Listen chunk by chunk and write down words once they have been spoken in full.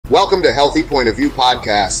Welcome to Healthy Point of View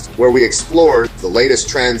Podcast, where we explore the latest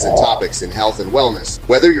trends and topics in health and wellness.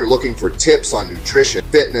 Whether you're looking for tips on nutrition,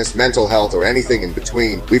 fitness, mental health, or anything in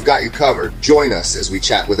between, we've got you covered. Join us as we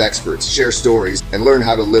chat with experts, share stories, and learn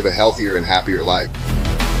how to live a healthier and happier life.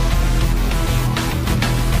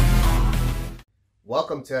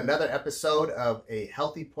 Welcome to another episode of a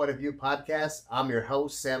Healthy Point of View Podcast. I'm your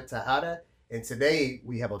host, Sam Tejada, and today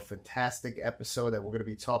we have a fantastic episode that we're going to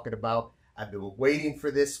be talking about. I've been waiting for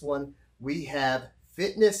this one. We have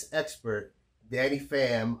fitness expert Danny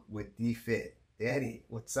Fam with DFit. Danny,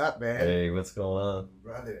 what's up, man? Hey, what's going on?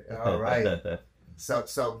 Brother, all right.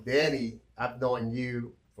 So Danny, I've known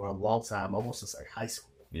you for a long time, almost since like high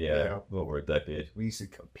school. Yeah, over a decade. We used to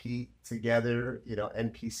compete together,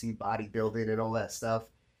 NPC bodybuilding and all that stuff.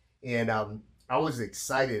 And I was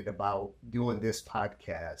excited about doing this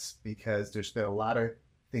podcast because there's been a lot of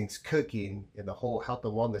things cooking in the whole health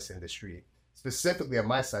and wellness industry, specifically on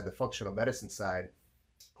my side, the functional medicine side,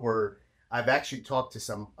 where I've actually talked to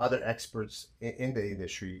some other experts in the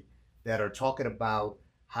industry that are talking about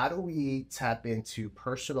how do we tap into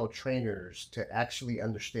personal trainers to actually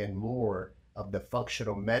understand more of the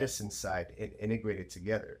functional medicine side and integrate it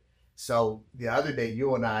together. So the other day,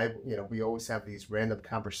 you and I, we always have these random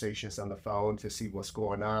conversations on the phone to see what's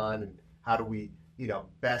going on and how do we,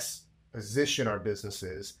 best position our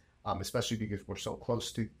businesses, especially because we're so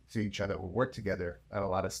close to each other. We work together on a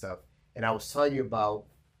lot of stuff. And I was telling you about,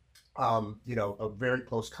 a very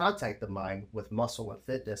close contact of mine with Muscle and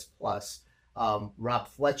Fitness Plus, Rob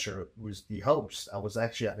Fletcher, who's the host. I was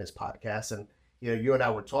actually on his podcast, and you and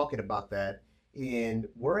I were talking about that. And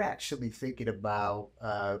we're actually thinking about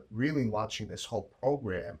really launching this whole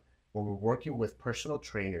program where we're working with personal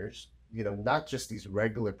trainers, not just these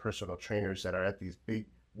regular personal trainers that are at these big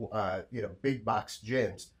box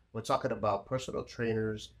gyms. We're talking about personal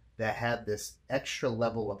trainers that have this extra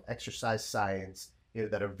level of exercise science,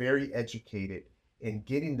 that are very educated, in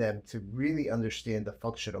getting them to really understand the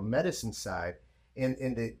functional medicine side. And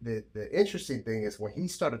the interesting thing is when he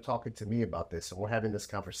started talking to me about this and we're having this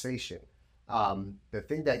conversation, the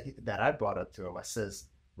thing that I brought up to him, I says,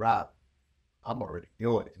 Rob, I'm already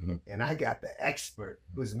doing it. Mm-hmm. And I got the expert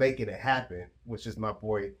who's making it happen, which is my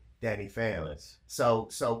boy, Danny Fam. Nice. So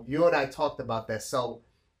you and I talked about that. So,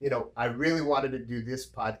 I really wanted to do this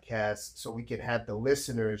podcast so we can have the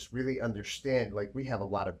listeners really understand, like we have a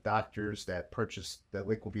lot of doctors that purchase the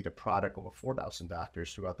Liquivida product, over 4,000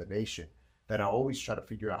 doctors throughout the nation, that I always try to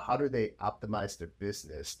figure out how do they optimize their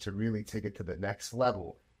business to really take it to the next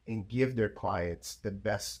level and give their clients the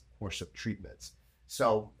best course of treatments.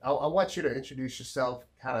 So I want you to introduce yourself,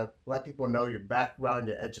 kind of let people know your background,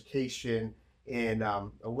 your education, and a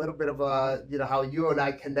little bit of how you and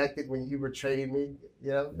I connected when you were training me.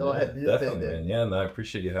 Go ahead. Definitely, man. Yeah, and I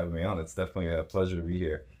appreciate you having me on. It's definitely a pleasure to be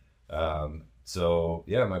here.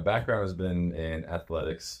 My background has been in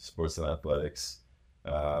athletics, sports and athletics.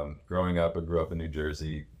 Growing up, I grew up in New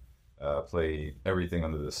Jersey. Played everything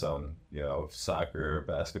under the sun, soccer,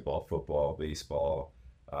 basketball, football, baseball,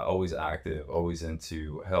 always active, always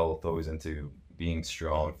into health, always into being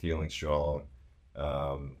strong, feeling strong.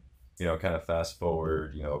 Kind of fast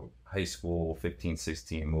forward, high school, 15,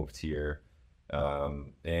 16, moved here.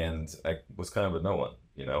 And I was kind of a no one,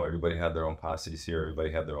 everybody had their own posses here.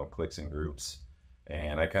 Everybody had their own cliques and groups.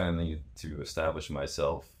 And I kind of needed to establish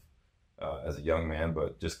myself as a young man,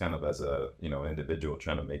 but just kind of as a, individual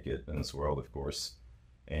trying to make it in this world, of course.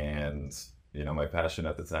 And, my passion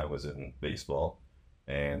at the time was in baseball.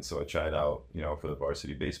 And so I tried out, for the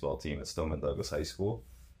varsity baseball team at Stillman Douglas High School.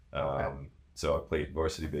 So I played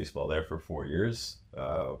varsity baseball there for 4 years,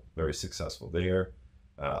 very successful there.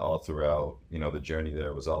 All throughout, the journey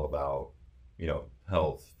there was all about,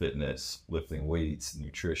 health, fitness, lifting weights,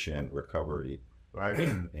 nutrition, recovery. Right.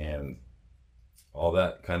 And all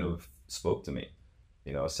that kind of spoke to me,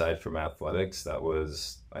 aside from athletics.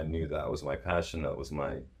 I knew that was my passion. That was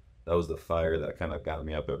the fire that kind of got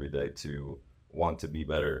me up every day to want to be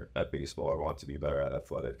better at baseball or want to be better at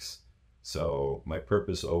athletics. So my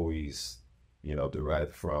purpose always,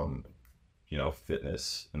 derived from,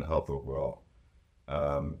 fitness and health overall.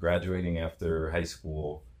 Graduating after high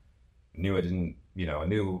school, I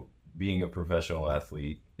knew being a professional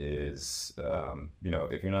athlete is,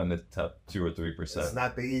 if you're not in the top 2 or 3%, it's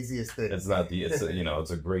not the easiest thing.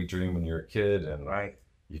 It's a great dream when you're a kid, and right.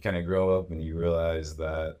 You kind of grow up and you realize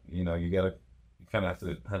that, you kind of have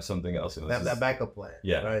to have something else. That backup plan.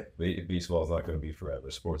 Yeah. Right. Baseball is not going to be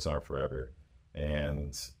forever. Sports aren't forever.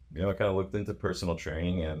 And, I kind of looked into personal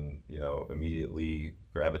training and, immediately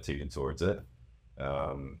gravitated towards it.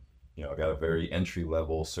 I got a very entry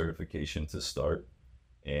level certification to start.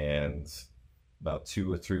 And about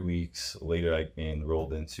 2 or 3 weeks later, I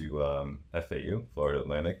enrolled into FAU, Florida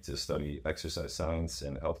Atlantic, to study exercise science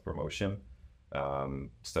and health promotion.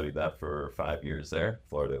 Studied that for 5 years there,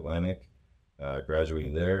 Florida Atlantic.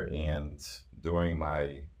 Graduated there, and during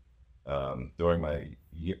my 3rd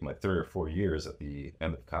or 4th years at the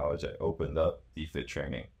end of college, I opened up DFit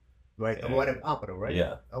training. Right, the one in Pompano, right?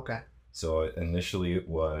 Yeah. Okay. So initially I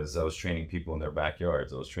was training people in their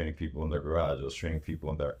backyards. I was training people in their garage. I was training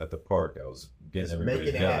people at the park. I was getting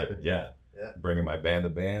everybody together. Yeah. Bringing my bag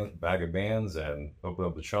of bands and open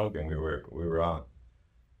up the trunk, and we were on.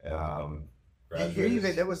 And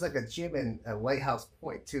there was like a gym in Lighthouse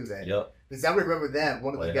Point too. Yep. Because I remember that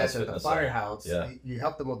one of the guys at the firehouse. Yeah. You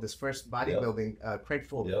helped them with this first bodybuilding, Craig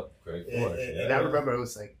Fuller. Yep. Craig Fuller. And I remember it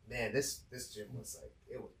was like, man, this gym was like,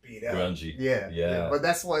 it was beat up. Grungy. Yeah. But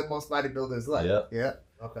that's what most bodybuilders like. Yeah.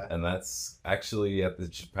 Okay. And that's actually at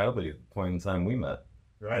probably the point in time we met.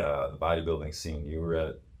 Right. The bodybuilding scene. You were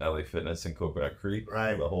at LA Fitness in Coconut Creek.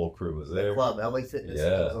 Right. The whole crew was there. The club, LA Fitness.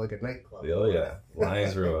 Yeah. It was like a nightclub. Oh yeah.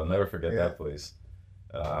 Lions Row. I'll never forget that place.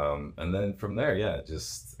 And then from there,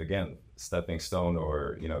 just again, stepping stone,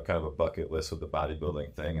 or kind of a bucket list with the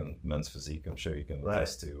bodybuilding thing and men's physique. I'm sure you can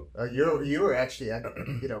attest to. You were actually,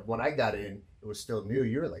 when I got in, it was still new.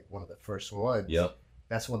 You were like one of the first ones. Yep.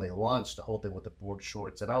 That's when they launched the whole thing with the board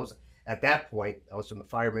shorts, and I was at that point. I was from the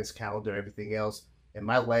fireman's calendar, everything else, and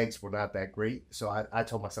my legs were not that great. So I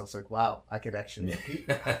told myself, it's like, wow, I can actually compete.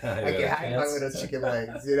 I can hack with those chicken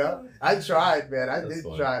legs. I tried, man. I did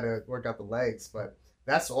try to work out the legs, but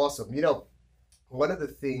that's awesome. One of the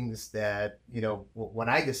things that, when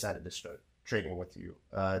I decided to start training with you,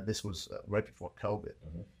 this was right before COVID.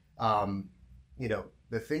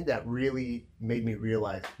 The thing that really made me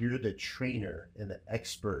realize you're the trainer and the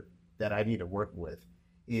expert that I need to work with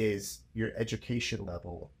is your education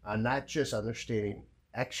level on not just understanding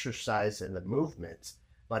exercise and the movements,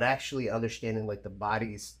 but actually understanding like the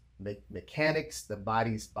body's mechanics, the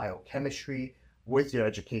body's biochemistry with your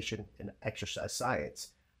education in exercise science.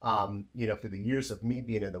 Through the years of me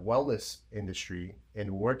being in the wellness industry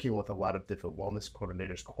and working with a lot of different wellness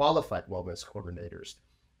coordinators, qualified wellness coordinators,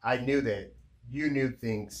 I knew that you knew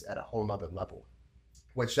things at a whole nother level,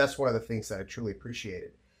 which that's one of the things that I truly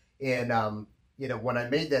appreciated. And, when I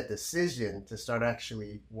made that decision to start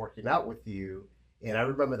actually working out with you, and I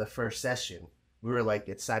remember the first session, we were like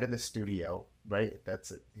inside of the studio, right?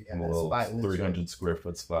 That's it. A little 300 square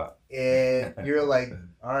foot spot. And you're like,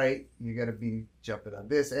 all right, you got to be jumping on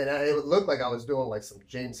this. And it looked like I was doing like some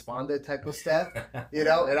James Fonda type of stuff, And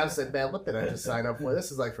I was like, man, what did I just sign up for?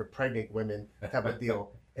 This is like for pregnant women type of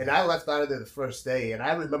deal. And I left out of there the first day, and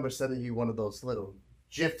I remember sending you one of those little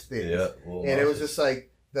GIF things. Yeah, and it was just like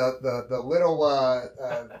the little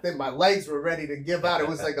thing. My legs were ready to give out. It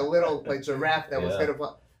was like a little like giraffe that was gonna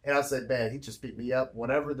fall. And I was like, man, he just beat me up.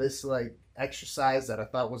 Whatever this like exercise that I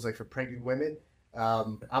thought was like for pregnant women,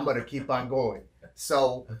 I'm gonna keep on going.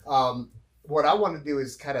 So what I want to do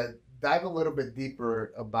is kind of dive a little bit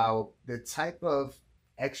deeper about the type of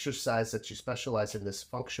exercise that you specialize in, this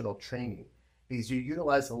functional training. Because you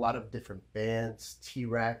utilize a lot of different bands,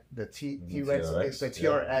 TRX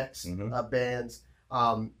bands,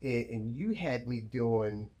 and you had me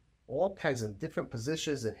doing all kinds of different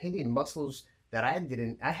positions and hitting muscles that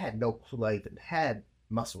I had no clue I even had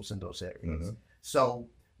muscles in those areas. So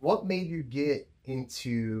what made you get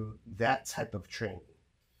into that type of training?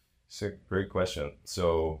 It's a great question.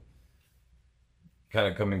 So kind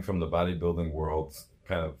of coming from the bodybuilding world,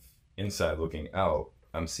 kind of inside looking out,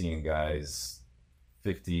 I'm seeing guys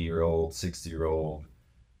 50-year-old, 60-year-old,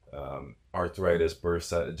 arthritis,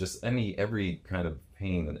 bursitis, just every kind of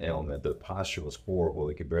pain and ailment. The posture was horrible.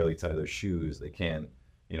 They could barely tie their shoes. They can't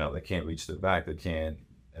reach their back. They can't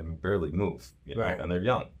barely move, right. And they're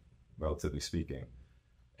young, relatively speaking.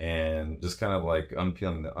 And just kind of like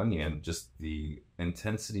unpeeling the onion, just the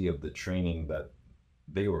intensity of the training that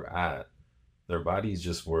they were at, their bodies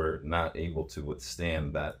just were not able to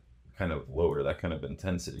withstand that kind of load, that kind of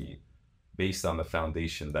intensity, based on the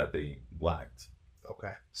foundation that they lacked.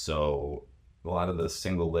 Okay. So a lot of the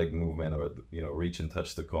single leg movement, or reach and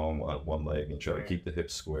touch the comb on one leg and try to keep the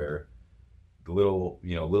hips square, the little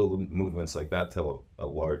movements like that tell a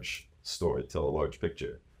large story, tell a large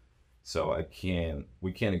picture. So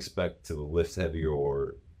we can't expect to lift heavier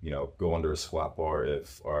or go under a squat bar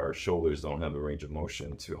if our shoulders don't have the range of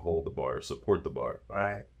motion to hold the bar, support the bar.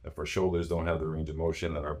 Right. If our shoulders don't have the range of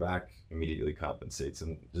motion, then our back immediately compensates,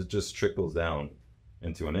 and it just trickles down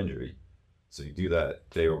into an injury. So you do that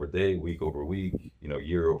day over day, week over week,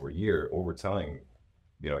 year over year, over time,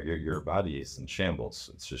 your body is in shambles.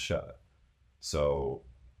 It's just shot. So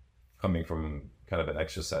coming from kind of an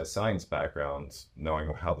exercise science background,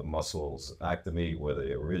 knowing how the muscles activate, where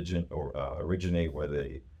they originate, where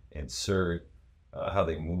they insert, how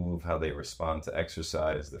they move, how they respond to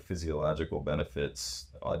exercise, the physiological benefits,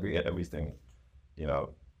 everything, you know,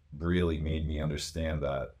 really made me understand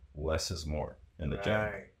that less is more in the gym.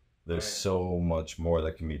 There's so much more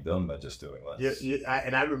that can be done by just doing less.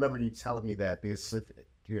 And I remember you telling me that because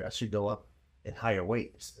I should go up in higher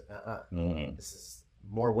weights. This is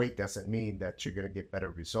more weight doesn't mean that you're going to get better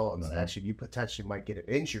results. Actually, you potentially might get an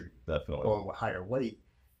injury going with higher weight.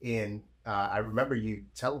 And I remember you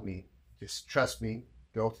telling me, just trust me,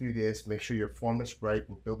 go through this, make sure your form is right,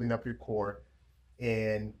 we're building up your core.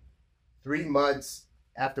 And 3 months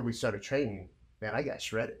after we started training, man, I got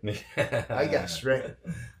shredded. I got shredded.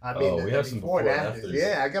 I mean, we have some before and afters.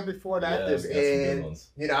 Yeah, I got before and afters. And,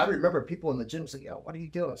 you know, I remember people in the gym saying, yo, what are you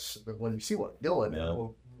doing? But when you see what I'm doing,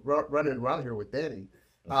 we're running around here with Danny.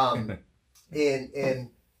 And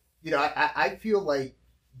you know, I feel like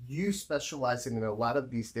you specializing in a lot of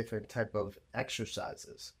these different type of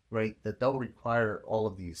exercises, right, that don't require all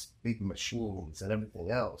of these big machines and everything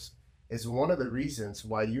else, is one of the reasons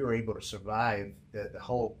why you were able to survive the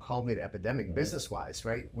whole COVID epidemic business-wise,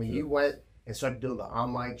 right? When you went and started doing the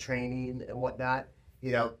online training and whatnot,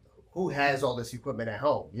 you know, who has all this equipment at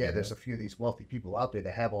home? Yeah, there's a few of these wealthy people out there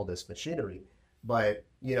that have all this machinery, but,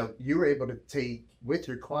 you know, you were able to take with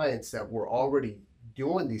your clients that were already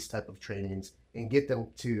doing these type of trainings and get them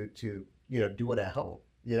to you know, do it at home,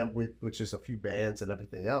 you know, which is a few bands and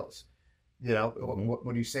everything else. You know,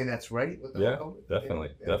 would you say that's right? Yeah, definitely.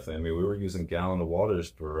 I mean, we were using gallon of waters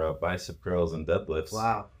for bicep curls and deadlifts.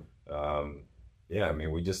 Wow. Yeah, I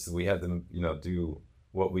mean, we had to, you know, do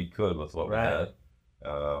what we could with what we had.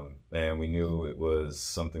 And we knew it was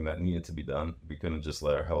something that needed to be done. We couldn't just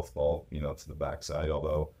let our health fall, you know, to the backside,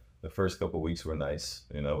 although the first couple of weeks were nice,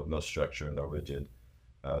 you know, with no structure, no rigid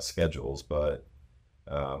schedules. But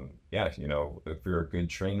yeah, you know, if you're a good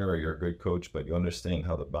trainer or you're a good coach, but you understand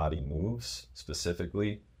how the body moves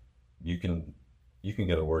specifically, you can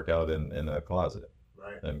get a workout in a closet.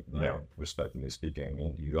 Right. And you know, respectfully speaking, I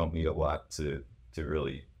mean, you don't need a lot to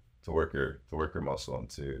really work your muscle and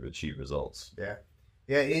to achieve results. Yeah.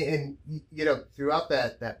 Yeah, and you know, throughout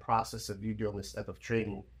that process of you doing this type of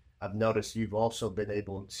training, I've noticed you've also been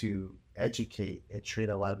able to educate and train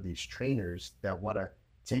a lot of these trainers that want to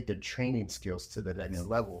take their training skills to the next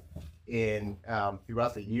level. And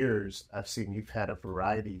throughout the years, I've seen you've had a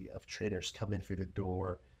variety of trainers come in through the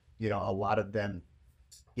door. You know, a lot of them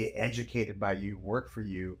get educated by you, work for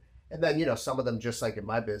you, and then, you know, some of them, just like in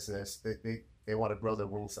my business, they want to grow their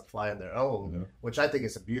wings and fly on their own, which I think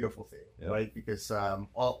is a beautiful thing, right? Because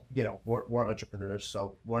all, you know, we're entrepreneurs,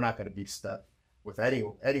 so we're not going to be stuck with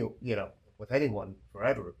with anyone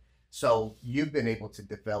forever. So you've been able to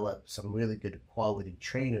develop some really good quality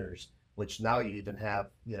trainers, which now you even have,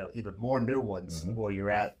 you know, even more new ones where you're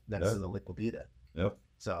at next to the Liquivida.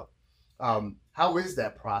 So how is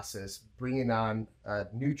that process, bringing on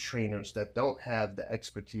new trainers that don't have the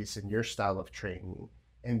expertise in your style of training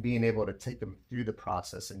and being able to take them through the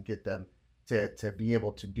process and get them to be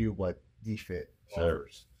able to do what DFit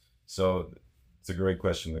offers? So it's a great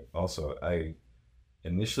question. Also, I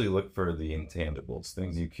initially look for the intangibles,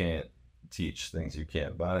 things you can't teach, things you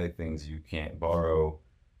can't buy, things you can't borrow.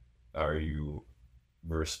 Are you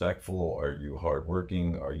respectful? Are you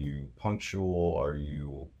hardworking? Are you punctual? Are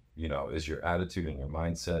you, you know, is your attitude and your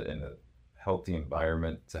mindset in a healthy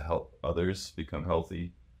environment to help others become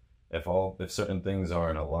healthy? If certain things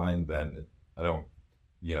aren't aligned, then I don't,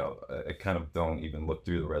 you know, I kind of don't even look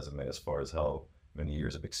through the resume as far as how many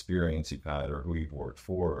years of experience you've had or who you've worked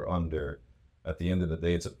for or under. At the end of the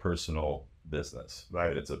day, it's a personal business,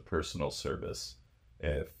 right? It's a personal service.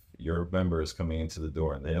 If your member is coming into the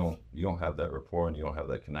door and you don't have that rapport and you don't have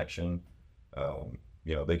that connection,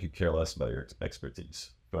 you know, they could care less about your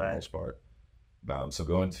expertise for the most part. So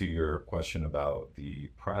going to your question about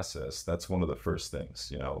the process, that's one of the first things,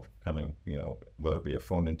 you know, coming, you know, whether it be a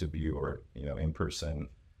phone interview or, you know, in person,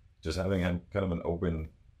 just having kind of an open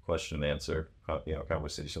question and answer, you know,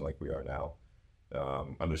 conversation like we are now.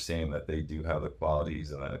 Understanding that they do have the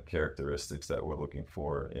qualities and the characteristics that we're looking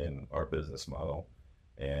for in our business model,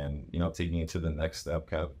 and, you know, taking it to the next step,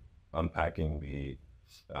 kind of unpacking the,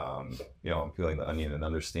 you know, peeling the onion and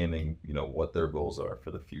understanding, you know, what their goals are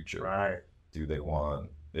for the future. Right. Do they want,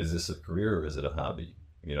 is this a career or is it a hobby?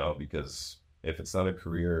 You know, because if it's not a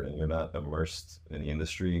career and you're not immersed in the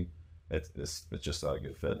industry, it's just not a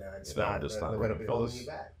good fit. Yeah, it's not going to be holding you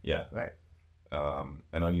back. Yeah. Right.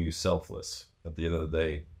 And are you selfless? At the end of the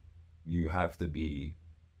day, you have to be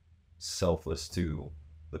selfless to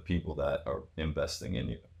the people that are investing in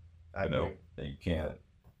you. I You know, agree. and you can't.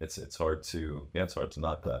 It's hard to it's hard to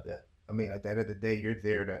knock that. Yeah. I mean, at the end of the day, you're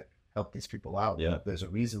there to help these people out. Yeah. There's a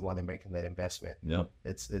reason why they're making that investment. Yeah.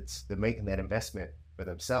 It's they're making that investment for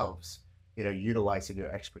themselves, utilizing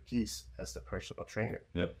your expertise as the personal trainer.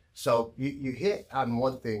 Yep. So you hit on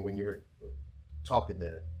one thing when you're talking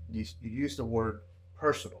there. You use the word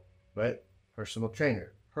personal, right? Personal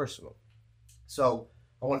trainer, personal. So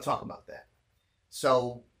I want to talk about that.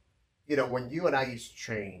 So, when you and I used to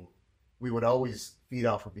train, we would always feed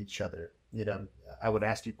off of each other. I would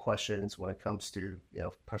ask you questions when it comes to,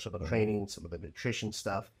 personal training, some of the nutrition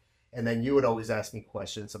stuff. And then you would always ask me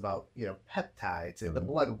questions about, peptides and the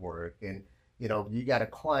blood work. And, you got a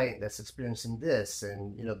client that's experiencing this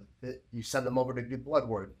and, you send them over to do blood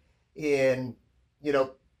work. And,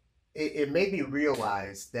 it made me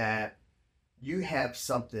realize that you have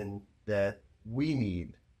something that we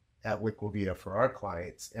need at Liquivida for our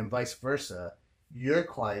clients, and vice versa. Your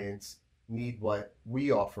clients need what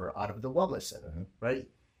we offer out of the wellness center, right?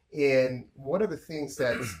 And one of the things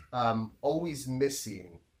that's always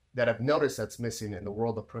missing, that I've noticed that's missing in the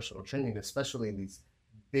world of personal training, especially in these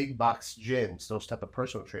big box gyms, those type of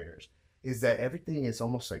personal trainers, is that everything is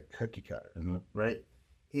almost like cookie cutter, right?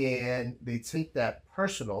 And they take that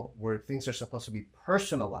personal, where things are supposed to be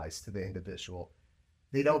personalized to the individual.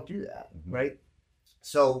 They don't do that, right?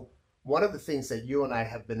 So one of the things that you and I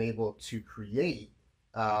have been able to create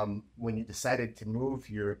when you decided to move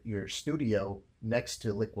your studio next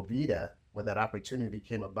to Liquivida, when that opportunity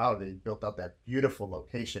came about and you built out that beautiful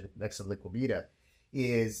location next to Liquivida,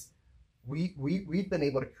 is we've been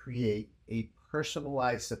able to create a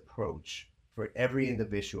personalized approach for every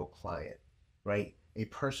individual client, right? A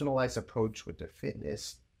personalized approach with their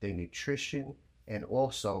fitness, their nutrition, and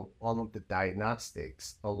also all of the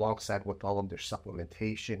diagnostics alongside with all of their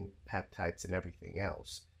supplementation, peptides, and everything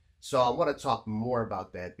else. So I want to talk more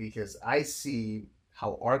about that because I see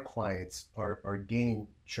how our clients are gaining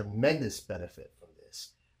tremendous benefit from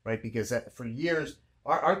this, right? Because for years,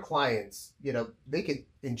 our clients, they can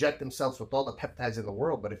inject themselves with all the peptides in the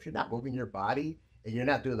world, but if you're not moving your body and you're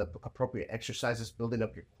not doing the appropriate exercises, building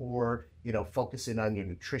up your core, focusing on your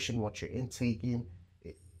nutrition, what you're intaking,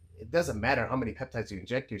 it doesn't matter how many peptides you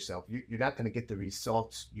inject yourself. You're not going to get the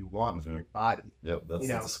results you want from your body. Yep, that's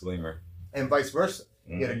the disclaimer. And vice versa.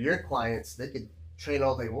 Your clients, they can train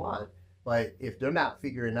all they want, but if they're not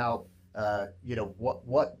figuring out,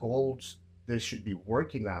 what goals they should be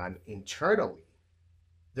working on internally,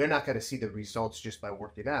 they're not going to see the results just by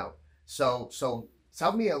working out. So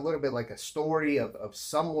tell me a little bit like a story of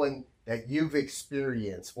someone that you've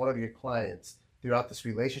experienced, one of your clients, throughout this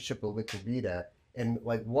relationship with Liquivida, and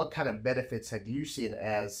like what kind of benefits have you seen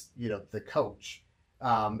as, the coach,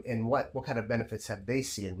 and what kind of benefits have they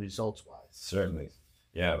seen results-wise? Certainly.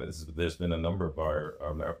 Yeah, there's been a number of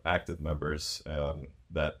our active members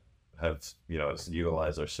that have,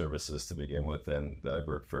 utilized our services to begin with, and that I've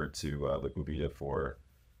referred to Liquivida for,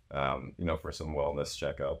 for some wellness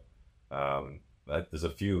checkup. There's a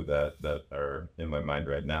few that are in my mind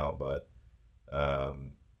right now, but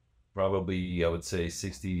probably I would say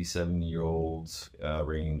 60, 70-year-olds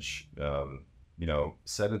range,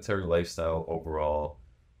 sedentary lifestyle overall,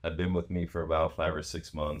 had been with me for about 5 or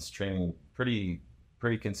 6 months, training pretty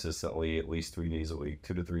consistently, at least 3 days a week,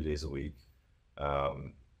 2 to 3 days a week.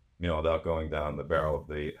 Without going down the barrel of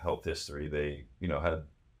the health history, they, had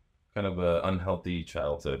kind of an unhealthy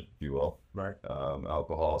childhood, if you will. Right.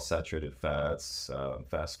 Alcohol, saturated fats,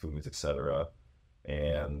 fast foods, etc.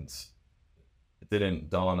 And it didn't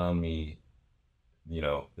dawn on me,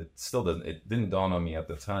 it didn't dawn on me at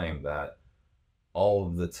the time that all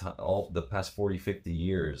the past 40, 50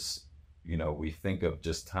 years, we think of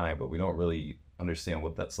just time, but we don't really understand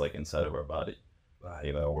what that's like inside of our body.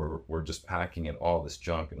 Right. We're just packing in all this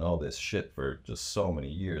junk and all this shit for just so many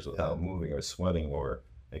years without moving or sweating or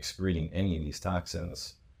excreting any of these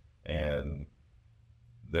toxins. And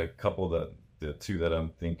the two that I'm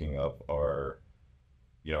thinking of are,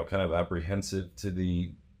 kind of apprehensive to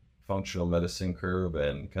the functional medicine curve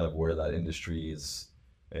and kind of where that industry is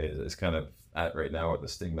kind of at right now, or the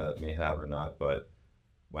stigma it may have or not. But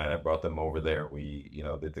when I brought them over there, we,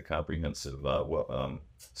 did the comprehensive,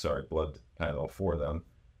 blood panel for them.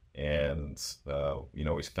 And,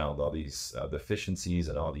 we found all these deficiencies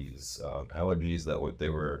and all these allergies that they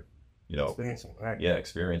were,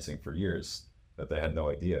 experiencing for years that they had no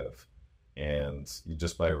idea of. And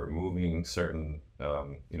just by removing certain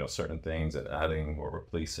things and adding or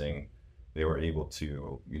replacing, they were able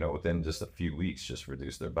to, within just a few weeks, just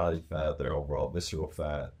reduce their body fat, their overall visceral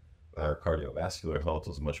fat. Their cardiovascular health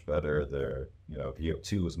was much better. Their,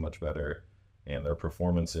 VO2 was much better, and their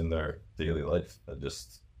performance in their daily life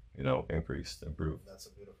just increased, improved. That's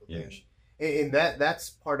a beautiful Yeah. thing. And that's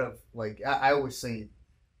part of, like, I always say,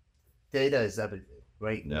 data is everything,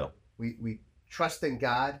 right? No. We trust in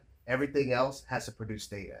God. Everything else has to produce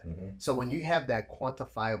data. So when you have that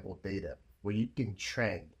quantifiable data where you can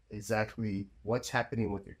trend exactly what's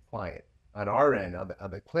happening with your client on our end,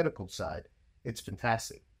 on the clinical side, it's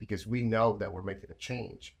fantastic because we know that we're making a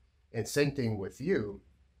change. And same thing with you.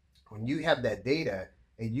 When you have that data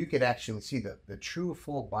and you can actually see the true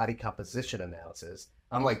full body composition analysis,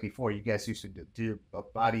 unlike before, you guys used to do a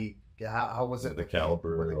body, how was it? The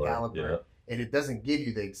caliper. With the caliper. And it doesn't give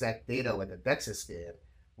you the exact data like a DEXA scan,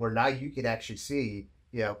 where now you can actually see,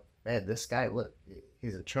 man, this guy, look,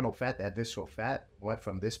 his internal fat, that visceral fat went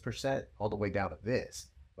from this percent all the way down to this,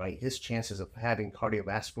 right? His chances of having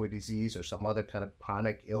cardiovascular disease or some other kind of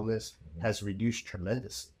chronic illness has reduced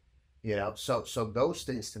tremendously, So those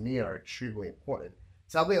things to me are extremely important.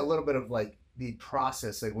 Tell me a little bit of like the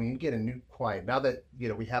process, like when you get a new client, now that,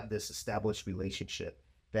 we have this established relationship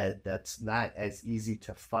that's not as easy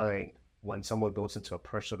to find when someone goes into a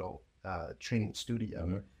personal training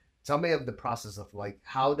studio. Tell me of the process of like,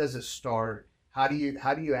 how does it start? How do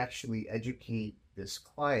you actually educate this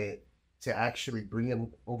client to actually bring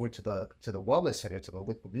him over to the wellness center, to the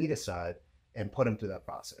Liquivida side, and put him through that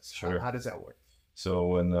process? Sure. How does that work? So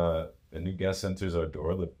when a new guest enters our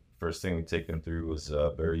door, the first thing we take them through was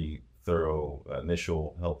a very thorough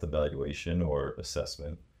initial health evaluation or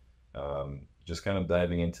assessment. Just kind of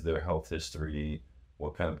diving into their health history,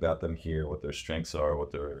 what kind of got them here, what their strengths are,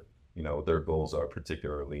 what their goals are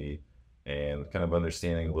particularly, and kind of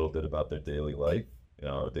understanding a little bit about their daily life,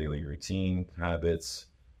 daily routine, habits.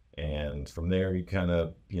 And from there, we kind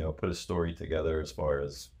of, put a story together as far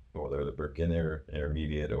as whether they're beginner,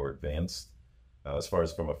 intermediate, or advanced, as far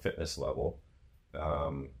as from a fitness level.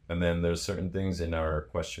 And then there's certain things in our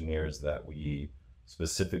questionnaires that we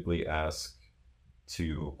specifically ask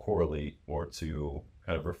to correlate or to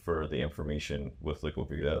kind of refer the information with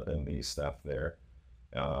Liquivida and the staff there,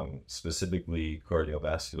 specifically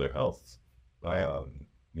cardiovascular health.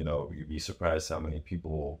 You'd be surprised how many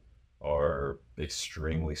people are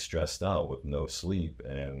extremely stressed out with no sleep,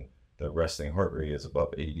 and their resting heart rate is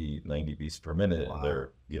above 80, 90 beats per minute. Wow. And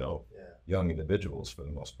they're, young individuals for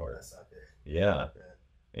the most part. That's not good. Yeah.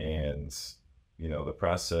 And, the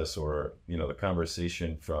process or, the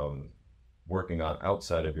conversation from working on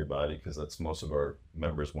outside of your body, because that's most of our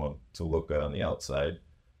members want to look good on the outside.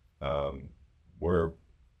 We're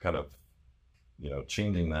kind of,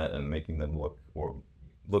 changing that and making them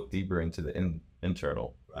look deeper into the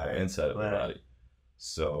internal, inside of the body.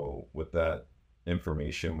 So with that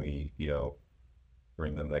information, we,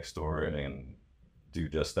 bring them next door and do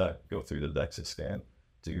just that. Go through the DEXA scan,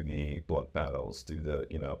 do the blood panels, do the,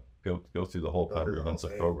 go through the whole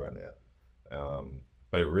comprehensive program.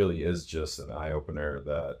 But it really is just an eye opener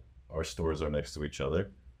that our stores are next to each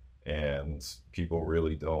other, and people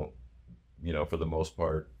really don't, for the most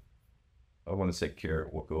part, I want to say care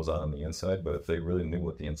what goes on the inside, but if they really knew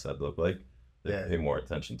what the inside looked like, they pay more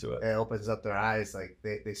attention to it. It opens up their eyes. Like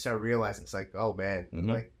they start realizing it's like, oh man,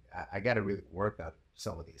 like I got to really work on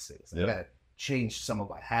some of these things. I got to change some of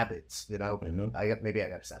my habits. Maybe I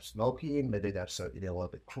got to stop smoking. Maybe I got to start eating a little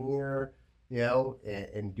bit cleaner.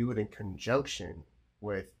 And do it in conjunction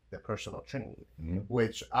with the personal training,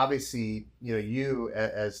 which obviously, you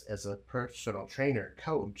as a personal trainer,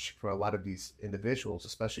 coach for a lot of these individuals,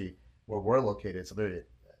 especially where we're located, it's a very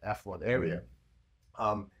affluent area.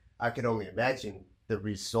 I can only imagine the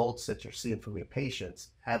results that you're seeing from your patients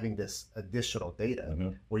having this additional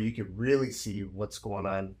data where you can really see what's going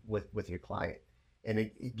on with your client. And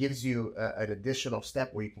it gives you an additional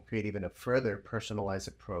step where you can create even a further personalized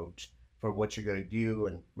approach for what you're going to do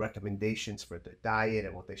and recommendations for their diet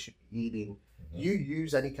and what they should be eating. Do you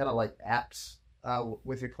use any kind of like apps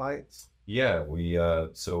with your clients? Yeah,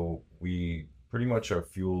 we pretty much are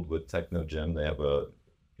fueled with Technogym. They have a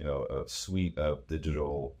suite of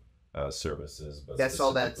digital services. But that's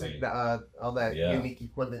all that unique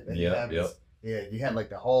equipment that you have. Yeah, you had like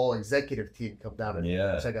the whole executive team come down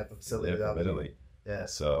and check out the facility. Yeah,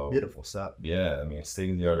 so beautiful stuff. Yeah, I mean,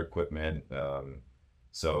 state-of-the-art equipment.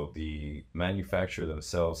 So the manufacturer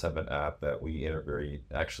themselves have an app that we integrate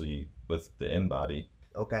actually with the InBody.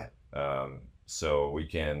 Okay. So we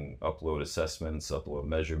can upload assessments, upload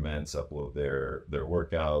measurements, upload their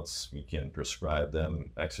workouts. We can prescribe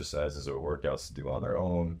them exercises or workouts to do on their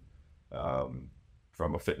own.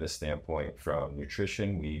 From a fitness standpoint, from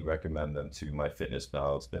nutrition, we recommend them to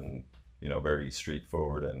MyFitnessPal. It's been, very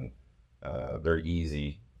straightforward and very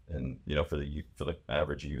easy, and for the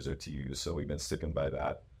average user to use. So we've been sticking by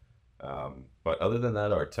that. But other than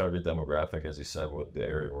that, our target demographic, as you said, with the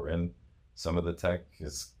area we're in, some of the tech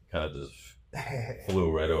is kind of just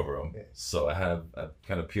flew right over them. So I've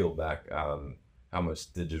kind of peeled back on how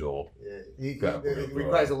much digital. It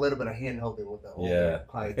requires a little bit of hand holding with the whole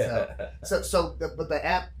clientele. But the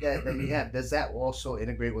app that you have, does that also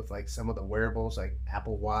integrate with like some of the wearables, like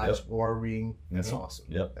Apple Watch or Ring? That's awesome.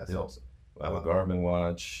 That's awesome. I have a Garmin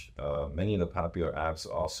watch. Many of the popular apps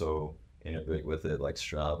also integrate with it, like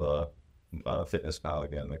Strava, FitnessPal,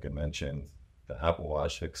 again, like I mentioned. The Apple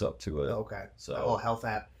Watch hooks up to it. Okay. So the whole health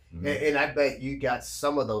app. And I bet you got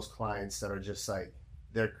some of those clients that are just like,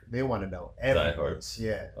 they want to know everything. Diehards.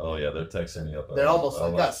 Yeah. Oh yeah, they're texting me up. They're almost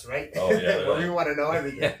like us, right? Oh yeah. We want to know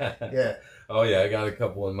everything. Yeah. Oh yeah, I got a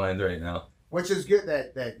couple in mind right now. Which is good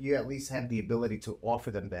that you at least have the ability to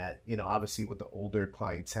offer them that. You know, obviously with the older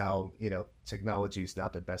clientele, you know, technology is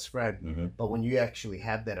not their best friend. But when you actually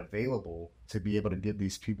have that available to be able to give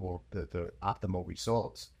these people the optimal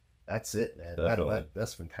results, that's it, man.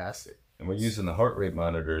 That's fantastic. And we're using the heart rate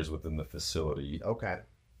monitors within the facility. Okay.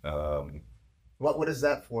 What is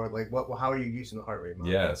that for? Like, how are you using the heart rate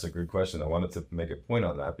monitor? Yeah, it's a good question. I wanted to make a point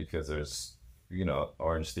on that because there's, you know,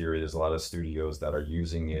 Orange Theory, there's a lot of studios that are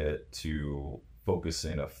using it to focus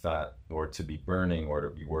in a fat or to be burning or to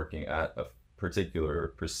be working at a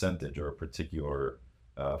particular percentage or a particular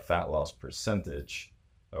fat loss percentage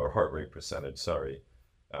or heart rate percentage, sorry.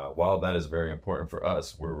 While that is very important for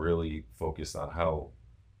us, we're really focused on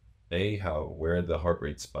where the heart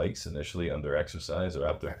rate spikes initially under exercise or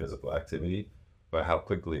after physical activity, but how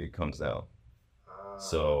quickly it comes down.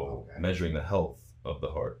 Measuring the health of the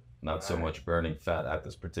heart, not so much burning fat at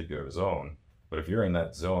this particular zone, but if you're in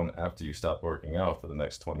that zone after you stop working out for the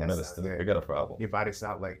next 20 minutes, then you got a problem. Your body's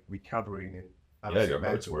not like recovering and your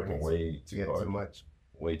body's working way too hard. Too much.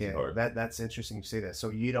 Way too hard. That's interesting you say that. So,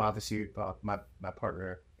 you know, obviously my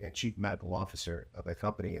partner and chief medical officer of the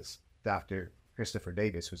company is Dr. Christopher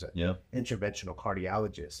Davis, who's an interventional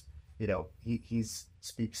cardiologist. You know, he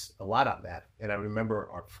speaks a lot on that. And I remember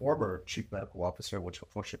our former chief medical officer, which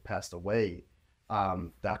unfortunately passed away,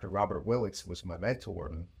 Dr. Robert Willits, was my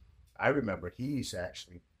mentor. I remember he used to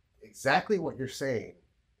actually, exactly what you're saying,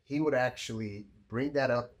 he would actually bring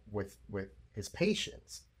that up with his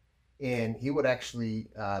patients. And he would actually,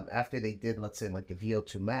 after they did, let's say like the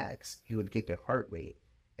VO2 max, he would get their heart rate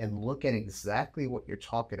and look at exactly what you're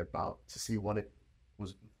talking about to see when it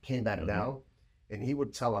came back down. And he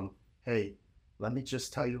would tell them, hey, let me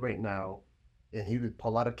just tell you right now. And he would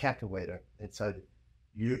pull out a calculator and say,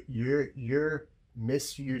 you're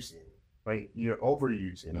misusing, right? You're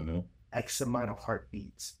overusing X amount of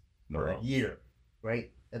heartbeats for a year, right?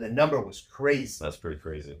 And the number was crazy. That's pretty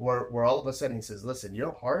crazy. Where all of a sudden he says, listen,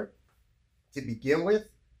 your heart to begin with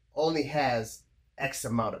only has X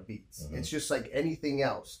amount of beats. It's just like anything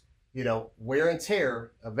else, you know, wear and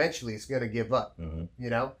tear eventually is going to give up, you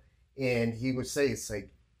know? And he would say, it's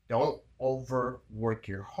like, don't overwork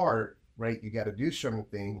your heart, right? You got to do certain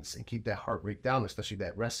things and keep that heart rate down, especially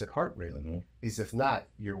that rested heart rate. Because if not,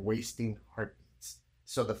 you're wasting heartbeats.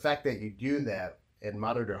 So the fact that you do that and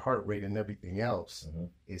monitor heart rate and everything else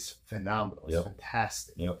is phenomenal. It's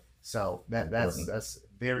fantastic. So that's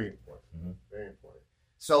very important. Very important.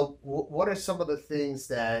 So what are some of the things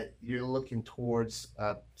that you're looking towards,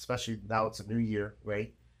 especially now it's a new year,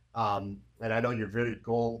 right? And I know you're very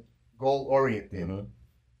goal oriented,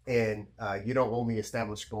 and you don't only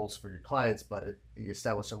establish goals for your clients, but you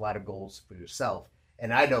establish a lot of goals for yourself.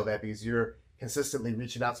 And I know that because you're consistently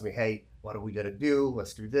reaching out to me, hey, what are we gonna do?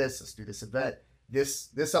 Let's do this event.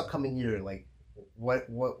 This upcoming year, like what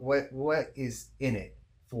is in it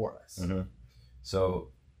for us? So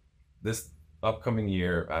this upcoming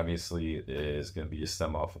year obviously is going to be a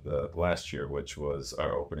stem off of the last year, which was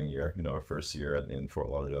our opening year, you know, our first year in Fort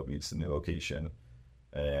Lauderdale Beach, the new location,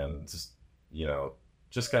 and just, you know,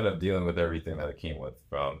 just kind of dealing with everything that it came with,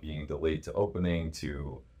 from being delayed to opening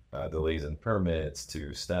to delays in permits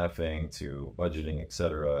to staffing to budgeting,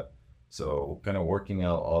 etc. So kind of working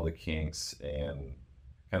out all the kinks and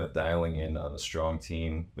kind of dialing in on a strong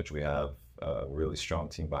team, which we have a really strong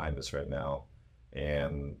team behind us right now,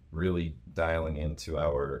 and really dialing into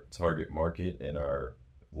our target market and our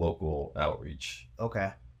local outreach.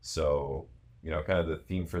 Okay. So, you know, kind of the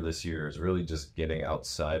theme for this year is really just getting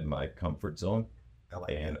outside my comfort zone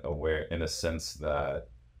and aware, in a sense that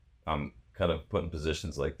I'm kind of put in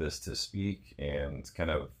positions like this to speak and kind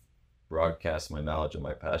of broadcast my knowledge and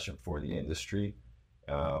my passion for the industry,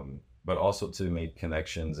 but also to make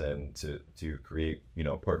connections and to create, you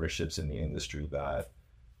know, partnerships in the industry that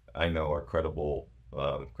I know are credible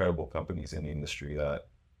companies in the industry that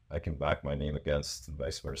I can back my name against, and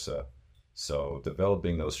vice versa. So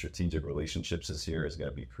developing those strategic relationships this year is going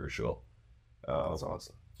to be crucial. That's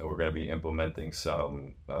awesome. And we're going to be implementing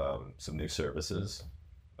some new services.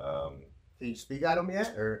 Can you speak on them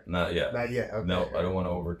yet, or Not yet. not yet? Okay. No, I don't want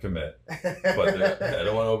to overcommit. But I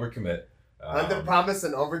don't want to overcommit. Under promise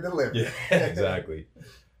and over deliver. Yeah, exactly.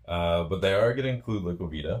 But they are going to include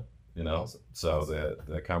Liquivida, Awesome. So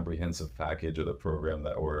the comprehensive package of the program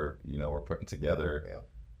that we're putting together.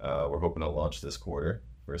 We're hoping to launch this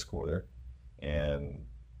first quarter, and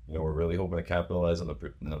we're really hoping to capitalize on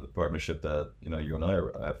the partnership that you and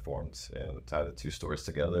I have formed and tie the two stores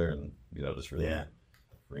together, and just really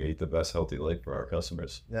create the best healthy life for our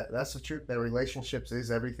customers. Yeah, that's the truth. That relationships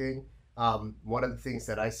is everything. One of the things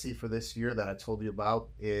that I see for this year that I told you about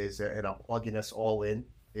is, and I'm plugging us all in,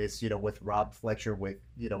 is with Rob Fletcher with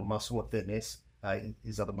Muscle and Fitness.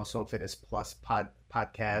 He's on the Muscle and Fitness Plus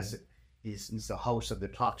podcast. He's the host of the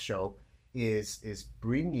talk show. Is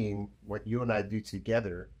bringing what you and I do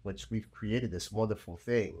together, which we've created this wonderful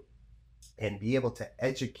thing, and be able to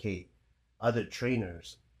educate other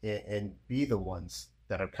trainers and be the ones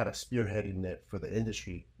that are kind of spearheading it for the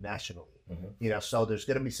industry nationally. So there's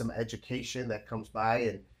going to be some education that comes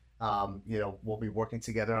by, and we'll be working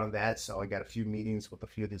together on that. So I got a few meetings with a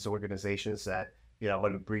few of these organizations that I'm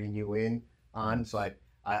going to bring you in on. So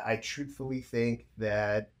I truthfully think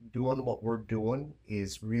that doing what we're doing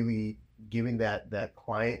is really giving that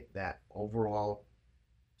client that overall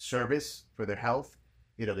service for their health.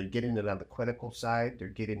 They're getting it on the clinical side, they're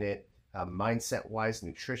getting it mindset wise,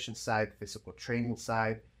 nutrition side, physical training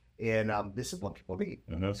side, and this is what people need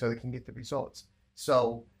so they can get the results.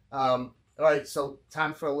 So all right, so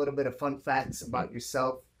time for a little bit of fun facts about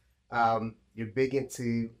yourself. You're big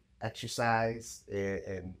into exercise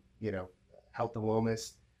and health and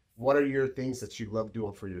wellness. What are your things that you love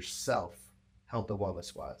doing for yourself, health and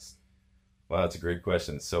wellness wise? Wow, that's a great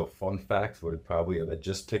question. So fun fact would probably have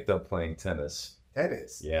just picked up playing tennis.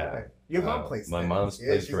 Tennis? Yeah. Okay. Your mom plays my tennis. mom's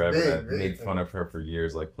plays forever. Big, I've made fun of her for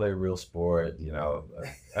years, like, play a real sport.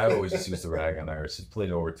 I always just used to rag on her. She's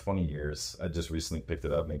played over 20 years. I just recently picked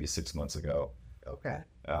it up maybe 6 months ago. Okay.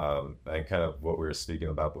 And kind of what we were speaking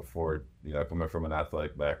about before, coming from an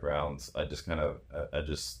athletic background, I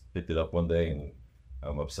just picked it up one day and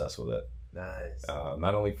I'm obsessed with it. Nice.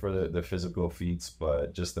 Not only for the physical feats,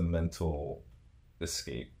 but just the mental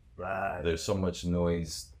escape. Right. There's so much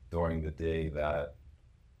noise during the day that,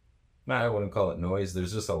 I wouldn't call it noise.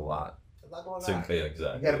 There's just a lot. Going to on. yeah,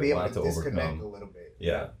 exactly. You got to be able lot to disconnect overcome. a little bit.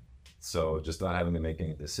 Yeah. So just not having to make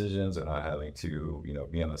any decisions or not having to,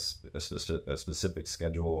 be on a specific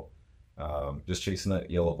schedule. Just chasing that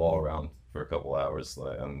yellow ball around for a couple hours.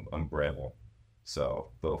 Like I'm Bramble.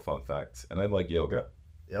 So little fun fact. And I like yoga.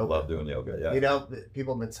 I love doing yoga. Yeah.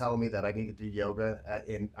 People have been telling me that I need to do yoga,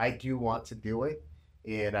 and I do want to do it,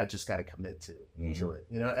 and I just got to commit to it.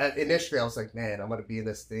 Initially I was like, man, I'm going to be in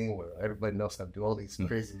this thing where everybody knows how to do all these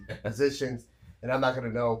crazy positions, and I'm not going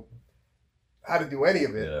to know how to do any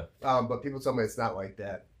of it. Yeah. But people tell me it's not like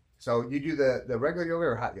that. So you do the regular yoga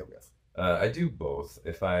or hot yoga? I do both.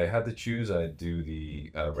 If I had to choose, I'd do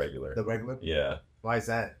the regular. The regular? Yeah. Why is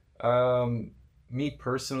that? Me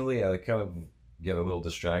personally, I kind of get a little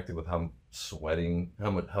distracted with how sweaty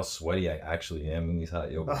I actually am in these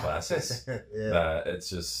hot yoga classes.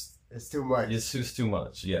 It's too much. It's just too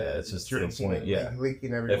much. Yeah, it's just to the point. Yeah,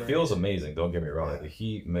 leaking everywhere. It feels amazing. Don't get me wrong. The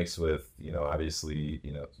heat mixed with obviously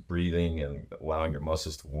breathing and allowing your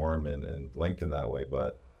muscles to warm and lengthen that way.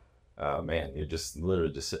 But man, you're just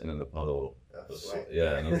literally just sitting in the puddle.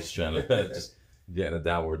 Yeah, and you're just trying to just get in a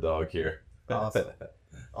downward dog here.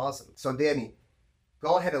 Awesome. So Danny,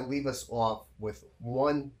 go ahead and leave us off with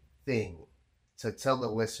one thing to tell the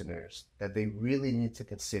listeners that they really need to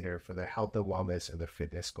consider for their health and wellness and their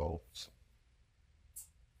fitness goals.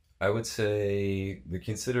 I would say the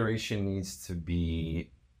consideration needs to be,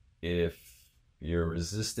 if you're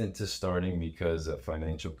resistant to starting because of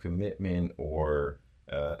financial commitment or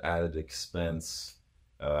added expense,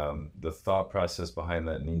 the thought process behind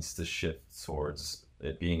that needs to shift towards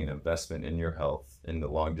it being an investment in your health, in the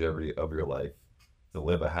longevity of your life, to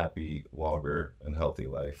live a happy, longer, and healthy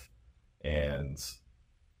life. And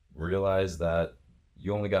realize that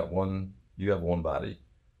you only got you have one body.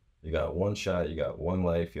 You got one shot, you got one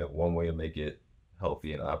life, you have one way to make it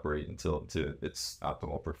healthy and operate to its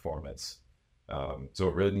optimal performance. So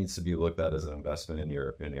it really needs to be looked at as an investment in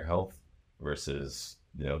your health versus,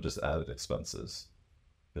 just added expenses.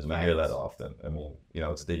 Because we hear that often. I mean,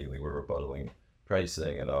 it's daily. We're rebuttaling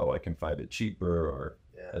pricing and, I can find it cheaper, or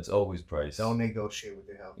it's always price. Don't negotiate with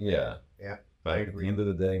your health. Yeah. Yeah. But at the end of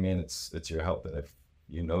the day, man, it's your health. And if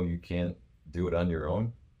you can't do it on your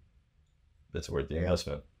own, it's worth the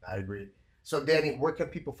investment. I agree. So Danny, where can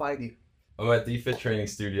people find you? I'm at DFit Training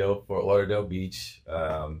Studio, Fort Lauderdale Beach,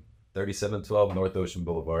 3712 North Ocean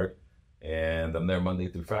Boulevard. And I'm there Monday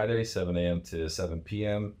through Friday, 7 a.m. to 7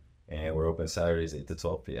 p.m. And we're open Saturdays, 8 to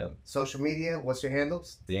 12 p.m. Social media, what's your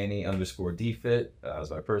handles? Danny_DFit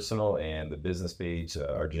is my personal, and the business page,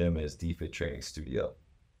 our gym is DFit Training Studio.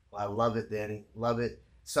 I love it, Danny. Love it.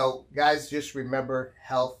 So, guys, just remember,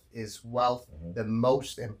 health is wealth. The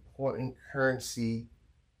most important currency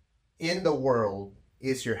in the world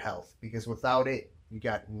is your health, because without it, you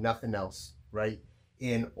got nothing else, right?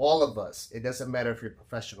 In all of us, it doesn't matter if you're a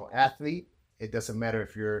professional athlete, it doesn't matter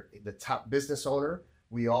if you're the top business owner.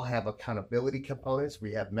 We all have accountability components.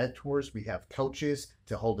 We have mentors. We have coaches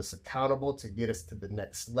to hold us accountable, to get us to the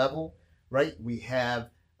next level, right? We have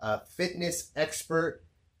a fitness expert,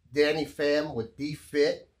 Danny Fam with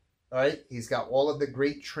DFit, all right? He's got all of the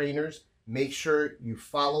great trainers. Make sure you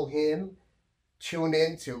follow him. Tune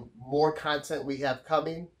in to more content we have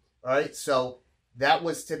coming, all right? So that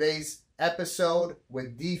was today's episode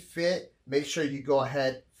with DFit. Make sure you go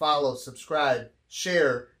ahead, follow, subscribe,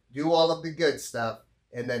 share, do all of the good stuff,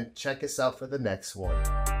 and then check us out for the next one.